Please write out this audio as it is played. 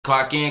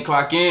Clock in,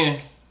 clock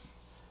in.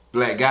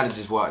 Black gotta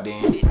just walked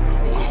in.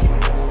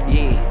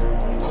 Yeah.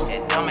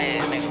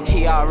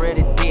 He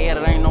already dead,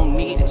 there ain't no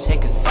need to check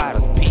his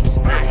vitals, bitch.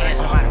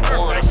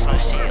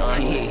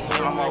 Yeah.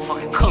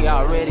 He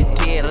already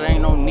dead, there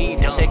ain't no need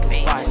to check his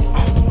vitals.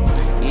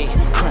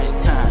 Yeah, crunch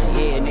time,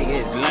 yeah, nigga,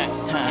 it's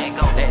lunch time.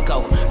 Let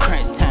go,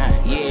 crunch time,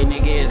 yeah,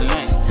 nigga, it's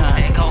lunch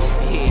time.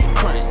 Yeah,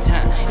 crunch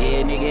time,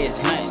 yeah, nigga, it's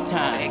lunch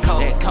time.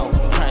 Let go,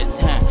 crunch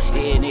time,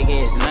 yeah,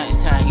 nigga, it's lunch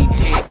time. He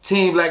dead.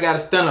 Team Black gotta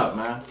stand up,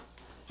 man.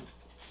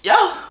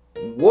 Yo.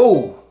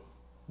 Whoa.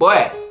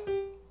 Boy.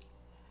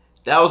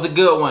 That was a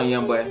good one,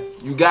 young boy.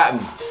 You got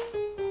me.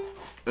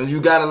 And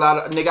you got a lot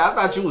of... Nigga, I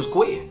thought you was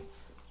quitting.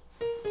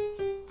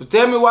 But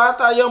tell me why I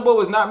thought Youngboy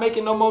was not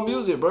making no more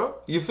music, bro.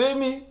 You feel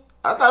me?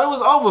 I thought it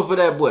was over for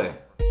that boy.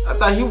 I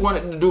thought he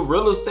wanted to do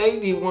real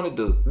estate. He wanted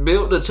to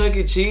build the Chuck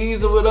E.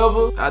 Cheese or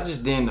whatever. I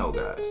just didn't know,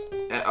 guys.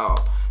 At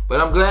all.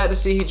 But I'm glad to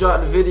see he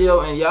dropped the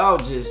video and y'all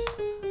just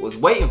was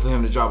waiting for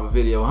him to drop a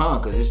video, huh?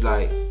 Because it's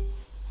like...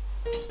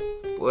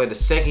 Boy, the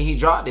second he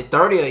dropped it,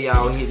 30 of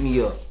y'all hit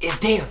me up. It's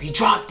there. He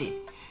dropped it.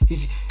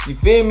 You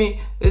feel me?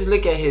 Let's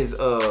look at his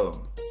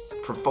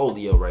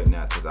portfolio right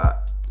now, because I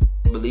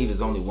believe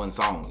there's only one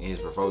song in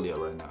his portfolio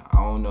right now. I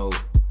don't know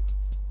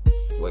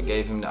what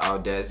gave him the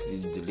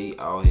audacity to delete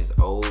all his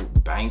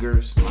old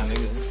bangers, my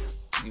nigga.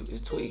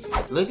 It's tweaking.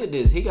 Look at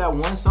this. He got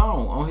one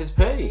song on his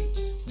page.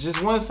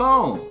 Just one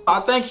song. I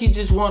think he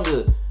just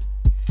wanted to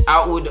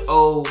out with the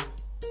old,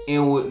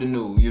 in with the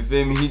new. You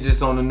feel me? He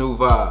just on the new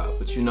vibe.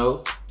 But you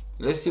know,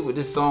 let's see what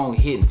this song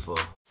hitting for.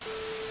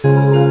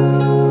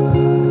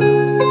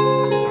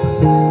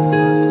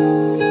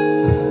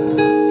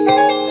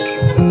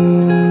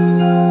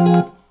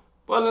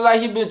 Look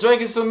like he been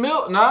drinking some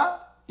milk, nah?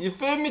 You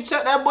feel me?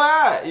 Check that boy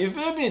out. You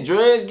feel me?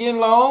 Dreads getting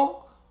long.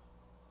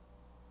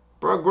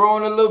 Bro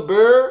growing a little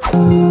bird. Let's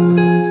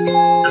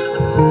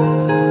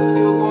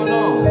see what's going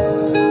on.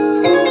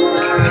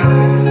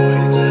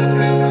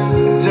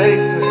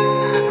 Jason.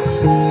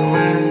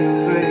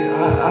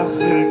 I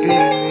feel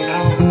good,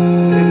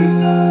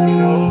 you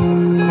know,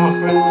 my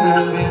first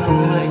time being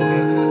on like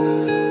nigga.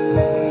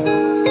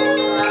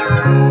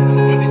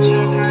 When the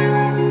chill came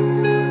on,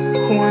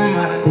 who am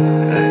I?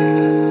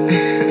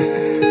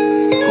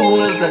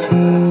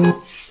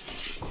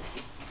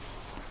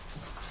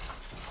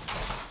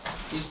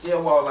 He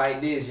still walk like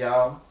this,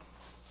 y'all.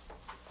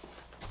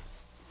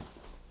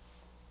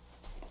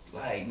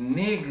 Like,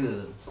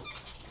 nigga.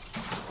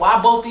 Why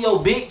both of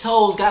your big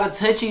toes gotta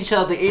touch each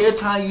other every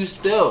time you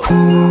step? You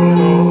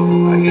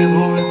know, I guess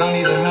movements don't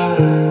even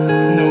matter.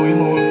 You know, we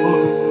moving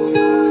forward.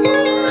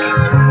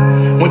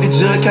 When the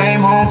judge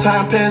came home,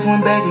 time passed,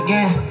 went back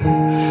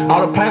again.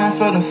 All the pain I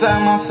felt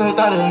inside myself,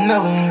 thought it would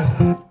never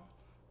end.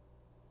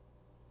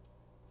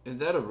 Is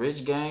that a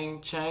Rich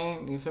Gang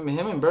chain? You feel me?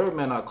 Him and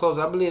Birdman are close.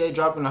 I believe they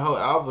dropping the whole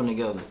album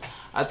together.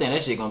 I think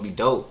that shit gonna be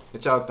dope.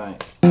 What y'all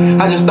think?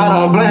 I just thought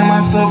I would blame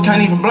myself,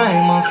 can't even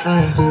blame my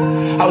friends.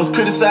 I was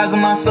criticizing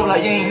myself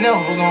like you ain't never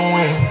gonna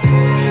win.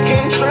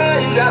 Can't try,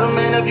 you gotta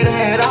man up, you done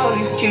had all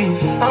these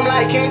kids. I'm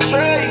like, can't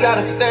try, you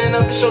gotta stand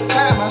up, it's your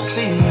time, I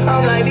see.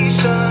 I'm like, these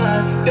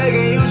shine,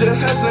 begging you just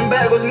hustling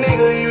backwards,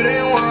 nigga, you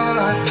didn't want.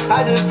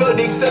 I just felt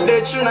to accept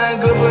that you not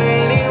good for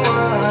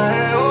anyone.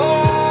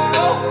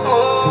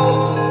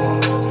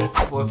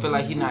 Boy, I feel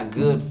like he not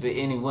good for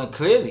anyone,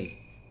 clearly.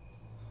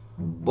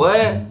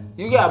 Boy,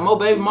 you got more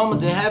baby mamas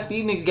than half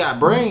these niggas got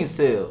brain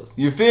cells.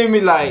 You feel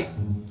me? Like,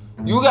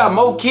 you got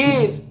more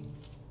kids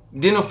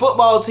than a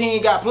football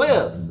team got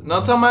players. Now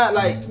I'm talking about,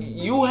 like,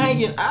 you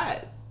hanging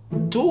out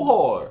too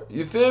hard.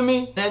 You feel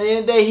me? At the end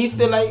of the day, he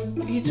feel like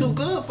he too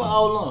good for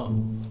all of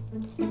them.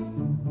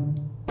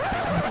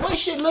 Boy,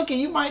 shit looking,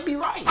 you might be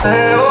right.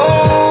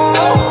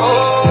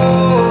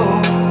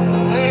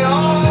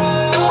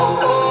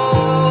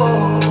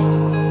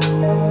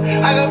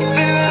 I got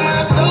feeling in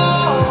my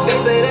soul. They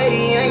say that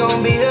he ain't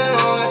gonna be here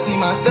long. I see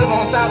myself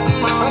on top of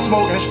mine. I'm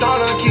smoking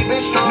strong, I'm keeping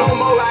strong. No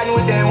more riding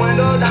with that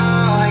window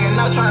down. Hanging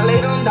out trying to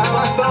lay them down.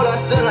 My soul I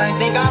still ain't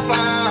think I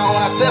found.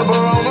 When I tell her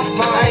on the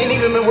phone, I ain't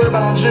even been worried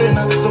about no jury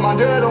now. So my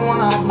girl don't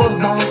wanna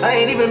bust down. I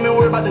ain't even been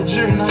worried about the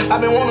jury now.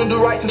 I've been wanting to do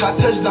right since I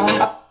touched down.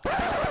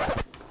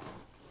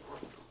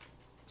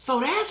 So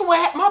that's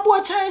what my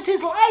boy changed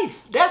his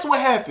life. That's what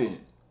happened.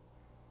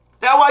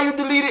 That's why you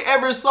deleted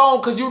every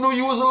song, because you knew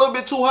you was a little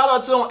bit too hot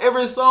out on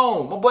every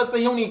song. My boy said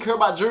he don't even care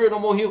about jury no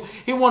more.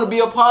 He want to be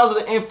a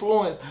positive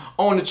influence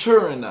on the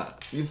children now.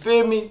 You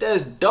feel me?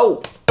 That's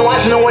dope.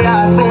 Watching the way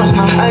I influence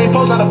now. I ain't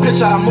posting out a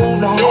picture I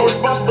moved on. No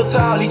responsible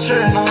to all these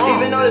children now.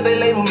 Even though that they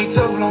label me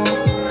tough long.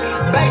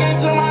 Back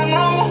into my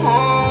new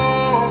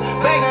home.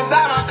 Back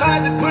inside my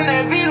closet putting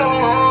that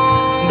V-Long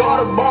on.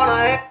 Daughter born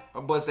I am.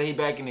 My boy said he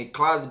back in the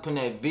closet putting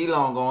that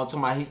V-Long on. Talking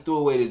about he threw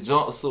away the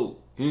jumpsuit.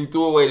 He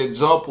threw away the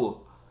jumper.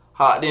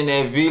 Hopped in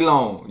that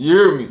V-Long. You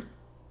hear me?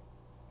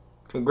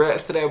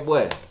 Congrats to that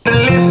boy.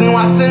 Listen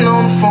while sitting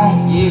on the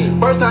phone. Yeah.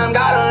 First time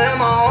got her in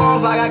my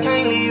arms like I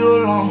can't leave you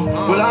alone.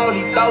 With all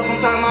these thoughts,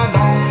 sometimes I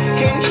don't.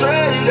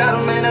 Kentrell, you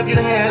gotta man up, you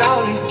done had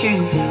all these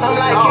keys. I'm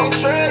like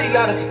Kentrell, you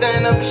gotta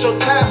stand up, it's your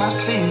time, I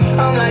see.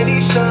 I'm like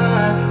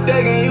Deshaun,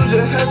 Dagan, you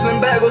just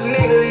hustling backwards,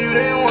 nigga, you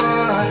didn't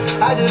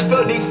want. I just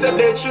felt to accept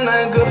that you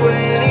not good for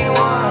anyone.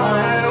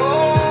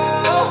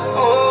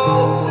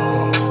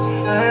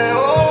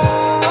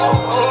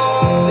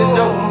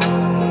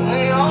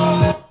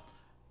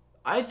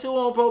 I ain't too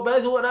on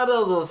probation. What that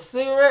is, a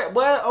cigarette,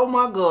 boy? Oh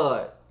my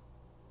god.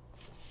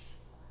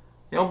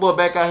 Youngboy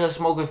back out here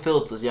smoking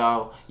filters,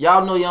 y'all.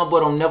 Y'all know Youngboy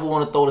don't never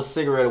want to throw the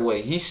cigarette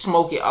away. He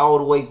smoke it all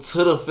the way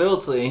to the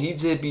filter, and he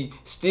just be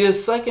still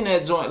sucking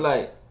that joint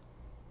like.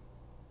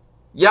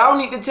 Y'all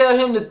need to tell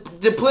him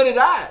to put it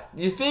out.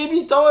 You feel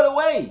me? Throw it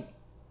away.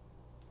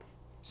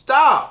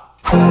 Stop.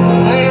 I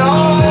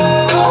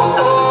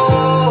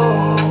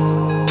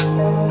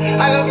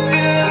can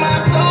feel it in my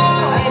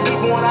soul. I ain't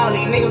beefing with all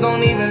these niggas,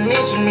 don't even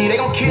mention me. They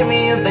gon' kill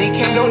me if they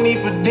can't. No need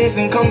for this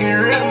and come get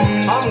rid of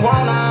me. I'm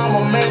grown now, I'm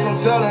a man,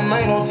 so tell them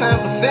ain't no time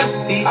for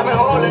sympathy. I've been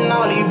holding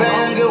all these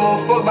bands, give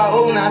a fuck about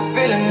who not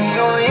feeling me.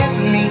 You're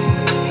into me.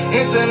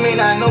 Into me,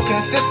 not no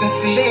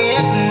consistency. She ain't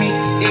into me.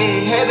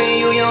 Yeah, having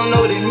you don't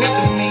know what it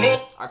meant to me.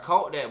 I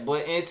caught that,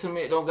 but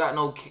intimate don't got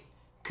no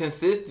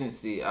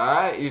consistency,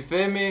 alright? You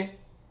feel me?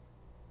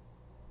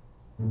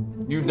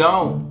 You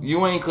don't.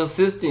 You ain't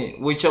consistent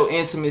with your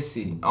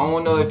intimacy. I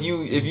don't know if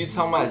you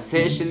talking about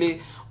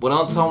sexually, but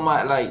I'm talking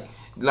about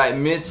like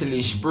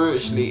mentally,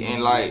 spiritually,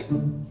 and like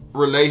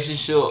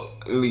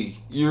relationshiply.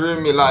 You hear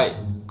me? Like,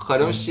 cause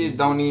them shits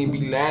don't even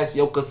be last.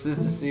 Your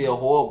consistency is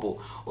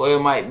horrible, or it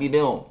might be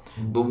them.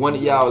 But one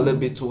of y'all a little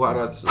bit too hard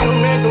out to. You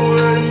meant the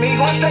world to me,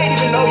 going straight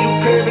even though you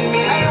curving me.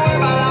 I ain't worried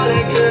about all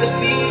that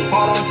courtesy.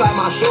 Hard on top of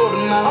my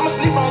shoulder now. I'ma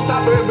sleep on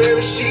top of her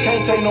baby shit.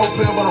 Can't take no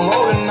pill, but I'm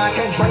rolling now.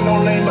 Can't drink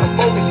no lane, but I'm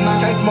focused now.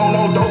 Can't smoke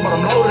no dope, but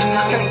I'm loaded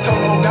now. Can't tell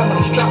no gun, but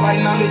I'm strapped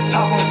right now. Lit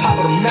top on top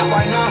of the map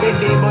right now. Been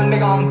dead, but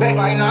nigga, I'm back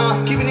right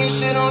now. Keeping this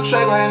shit on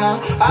track right now.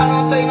 I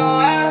don't take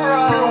no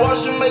error. Pure water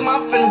should make my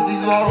feelings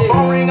dissolve.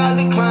 Phone ring, I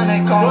decline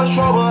that call. No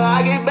trouble,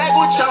 I get back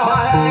with y'all.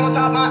 My head on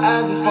top of my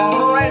eyes and fall.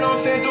 Through the rain, don't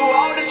sit through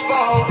all this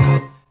fall.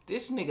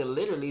 This nigga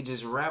literally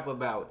just rap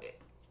about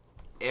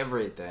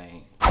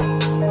everything. I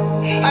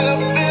can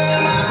feel it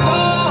in my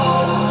soul.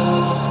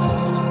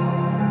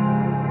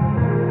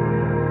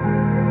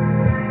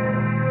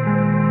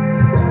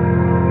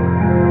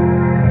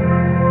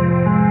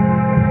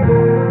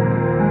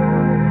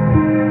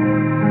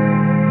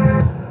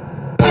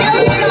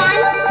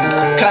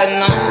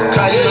 Cutting up,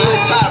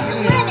 top.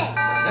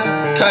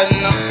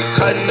 Cutting up,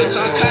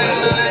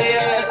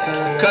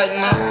 yeah.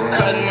 Cutting up.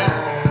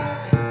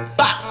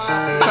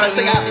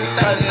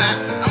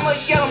 I'ma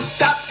get them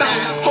stop.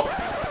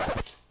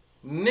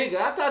 Nigga,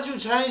 I thought you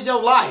changed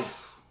your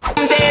life. I'm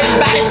dead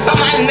bodies for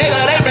my nigga,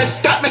 they been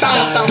stuck me.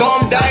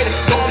 Going dirty,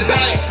 going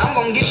bad, I'm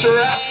gon' get you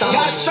up.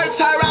 Got a shirt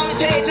tied around his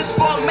head just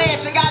for a man,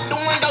 and got the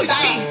windows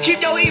down.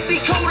 Keep your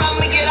EB cool,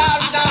 I'ma get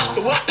out of down.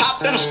 The whip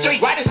top in the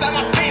street, right inside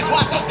my pants,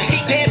 watch up the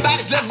heat. Dead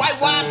bodies left white,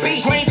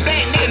 YB. Green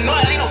fan, nigga, no,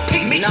 it ain't no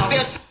peace. Me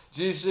still.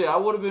 Gee, shit, I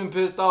would have been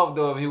pissed off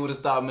though if he would have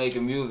stopped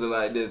making music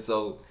like this.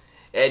 So,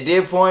 at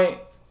that point,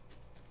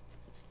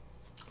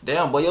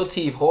 damn, boy, your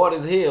teeth hard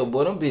as hell,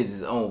 boy. Them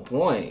bitches on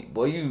point.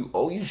 Boy, you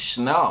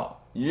snout.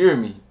 You hear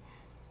me?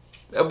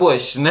 That boy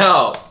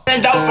snout.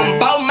 And out from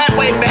Bowman,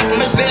 way back from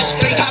Missouri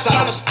Street. Top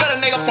trying to spit a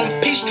nigga from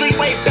P Street,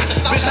 way back to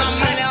South. Bitch, I'm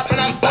money up and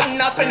I'm buttoned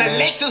up in the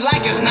Lexus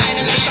like it's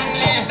 99. I'm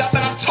choked up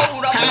and I'm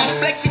told up and I'm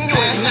flexing you.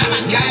 It's not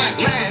my guy.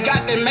 Bitches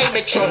got that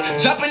Maybach truck.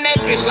 Jumping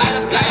that bitch like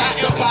a pack.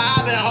 Empire,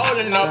 I've been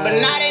holding up, but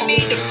now they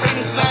need the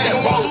freedom sign.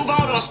 The ones who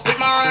gon' split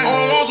my run. On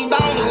the ones who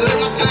don't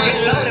deserve my time. Get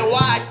loaded,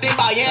 why I think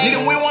about yeah. Need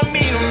to win 1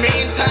 million a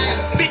million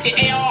times. 50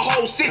 AR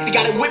whole 60,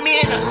 got it with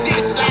me in the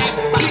city slide.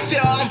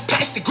 Detail, I'm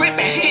past the grip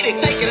and hit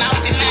it, taking out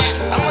the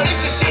line. I'm on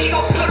this shit, he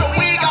gon' put a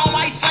wig on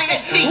white sling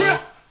that sneak.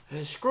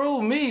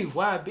 Screw me,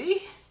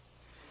 YB.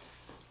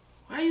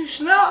 Why you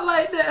snout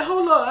like that?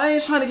 Hold up, I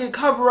ain't trying to get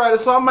copyrighted,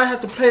 so I might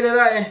have to play that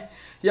out and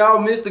y'all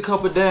missed a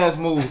couple dance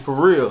moves, for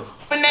real.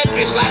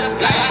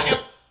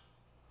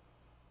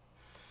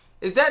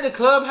 Is that the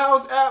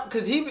Clubhouse app?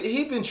 Cause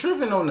he been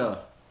tripping on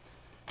that.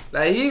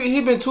 Like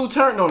he been too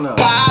turned on that.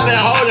 I've been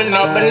holding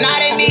up, but now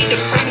they need the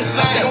freedom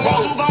sign. The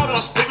ones who gon'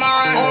 split my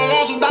run. On the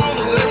ones who don't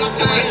deserve my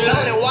time. Get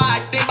loaded, why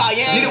I think about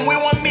yeah. Need to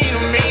win 1 million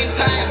a million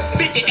times.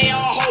 50 AR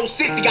whole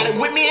 60, got it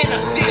with me in the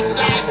city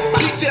slide.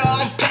 Detail,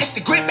 I'm past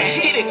the grip and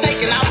hit it,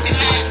 taking out the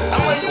line.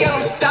 I'ma get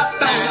them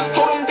stopped down.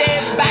 Hold them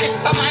dead bodies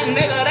for my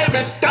nigga, they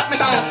been stuck me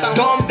down.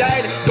 Going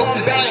dirty, going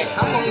bad,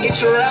 I'm gon' get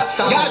you up.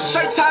 Got a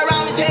shirt tied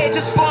around his head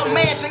just for a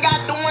man, and got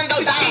the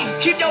windows down.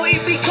 Keep your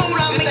EB cool,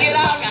 I'ma get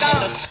out of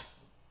down.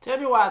 Tell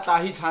me why I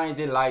thought he changed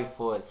his life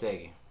for a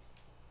second.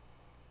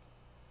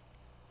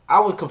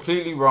 I was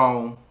completely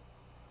wrong.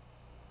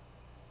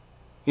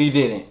 He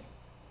didn't.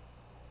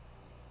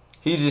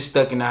 He just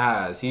stuck in the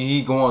highs.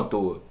 He going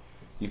through it.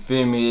 You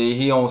feel me?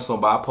 He on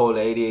some bipolar,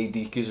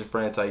 ADHD,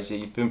 schizophrenia type shit.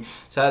 You feel me?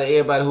 Shout out to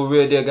everybody who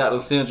real deal got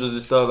those centers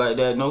and stuff like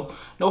that. No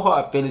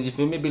hard feelings. You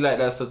feel me? It be like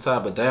that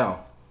sometimes, but down.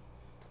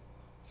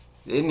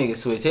 This nigga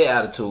switch his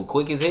attitude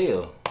quick as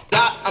hell.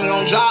 I'm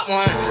gonna drop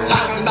one.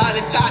 Talking about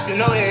the top, you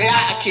know,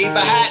 yeah, I keep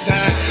a hot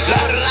gun.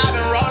 Loaded, I've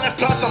been rolling,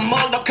 plus I'm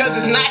mugged up cause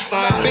it's not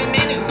fun. Been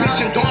in this bitch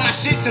and doing my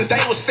shit since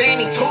they was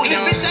saying he too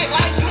young. This bitch ain't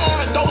like you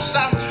wanna do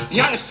something.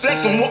 Youngest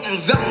flexing, whoop him,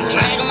 zip him,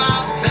 drag him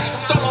out.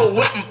 Stole a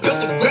whip him,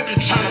 pistol grip him,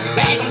 tryna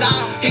bag him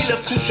down. He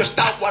left too stressed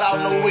out without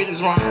no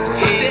witness wrong.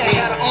 He still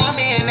had an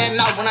army in that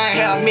night when I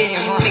had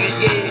millions wrong. Nigga,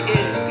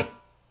 yeah.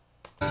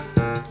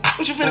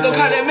 What you finna go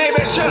call that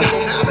Maybach truck?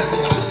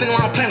 I'm sitting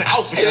around playing the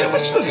outfit. Yeah,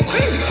 what you looking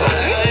crazy for?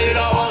 You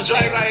don't want to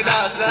drink right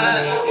now,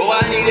 son. But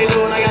what I need to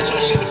do when I got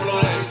your shit to float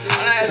in?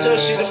 When I got your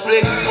shit to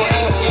flick before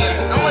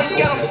I'm gonna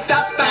get them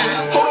stopped by.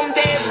 Hold them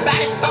dead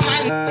bodies for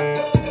my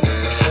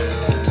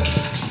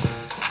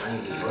I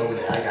need to roll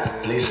that. I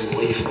got blessed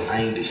away from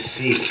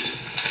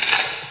 96.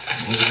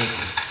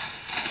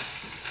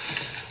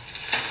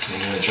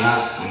 I'm gonna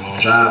drop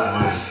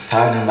one.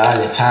 Talking about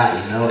the top,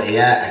 you know,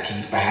 yeah, I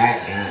keep a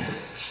hot gun.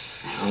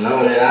 I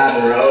know that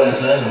I've been rolling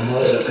plus I'm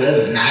muscle cause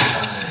it's not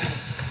fun.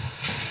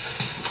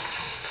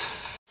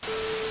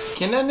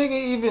 Can that nigga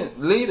even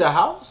leave the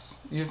house?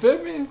 You feel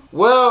me?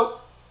 Well,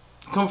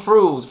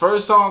 Confused.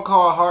 First song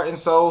called Heart and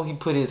Soul. He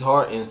put his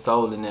heart and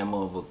soul in that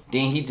motherfucker.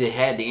 Then he just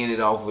had to end it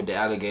off with the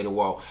Alligator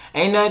Walk.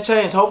 Ain't nothing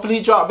changed. Hopefully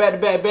he dropped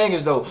back-to-back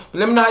bangers though. But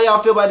let me know how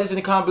y'all feel about this in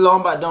the comment below. I'm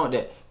about done with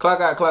that.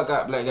 Clock out,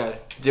 black guy.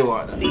 Just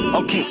walk down.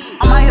 Okay,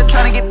 I'm out here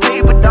trying to get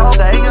paid, but dog,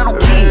 I ain't got no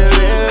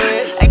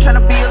kids. Ain't trying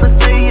to be able to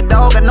say it,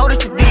 dog. I know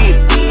that you did.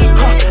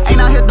 Ain't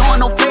out here doing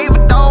no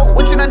favor, dog.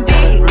 What you done did?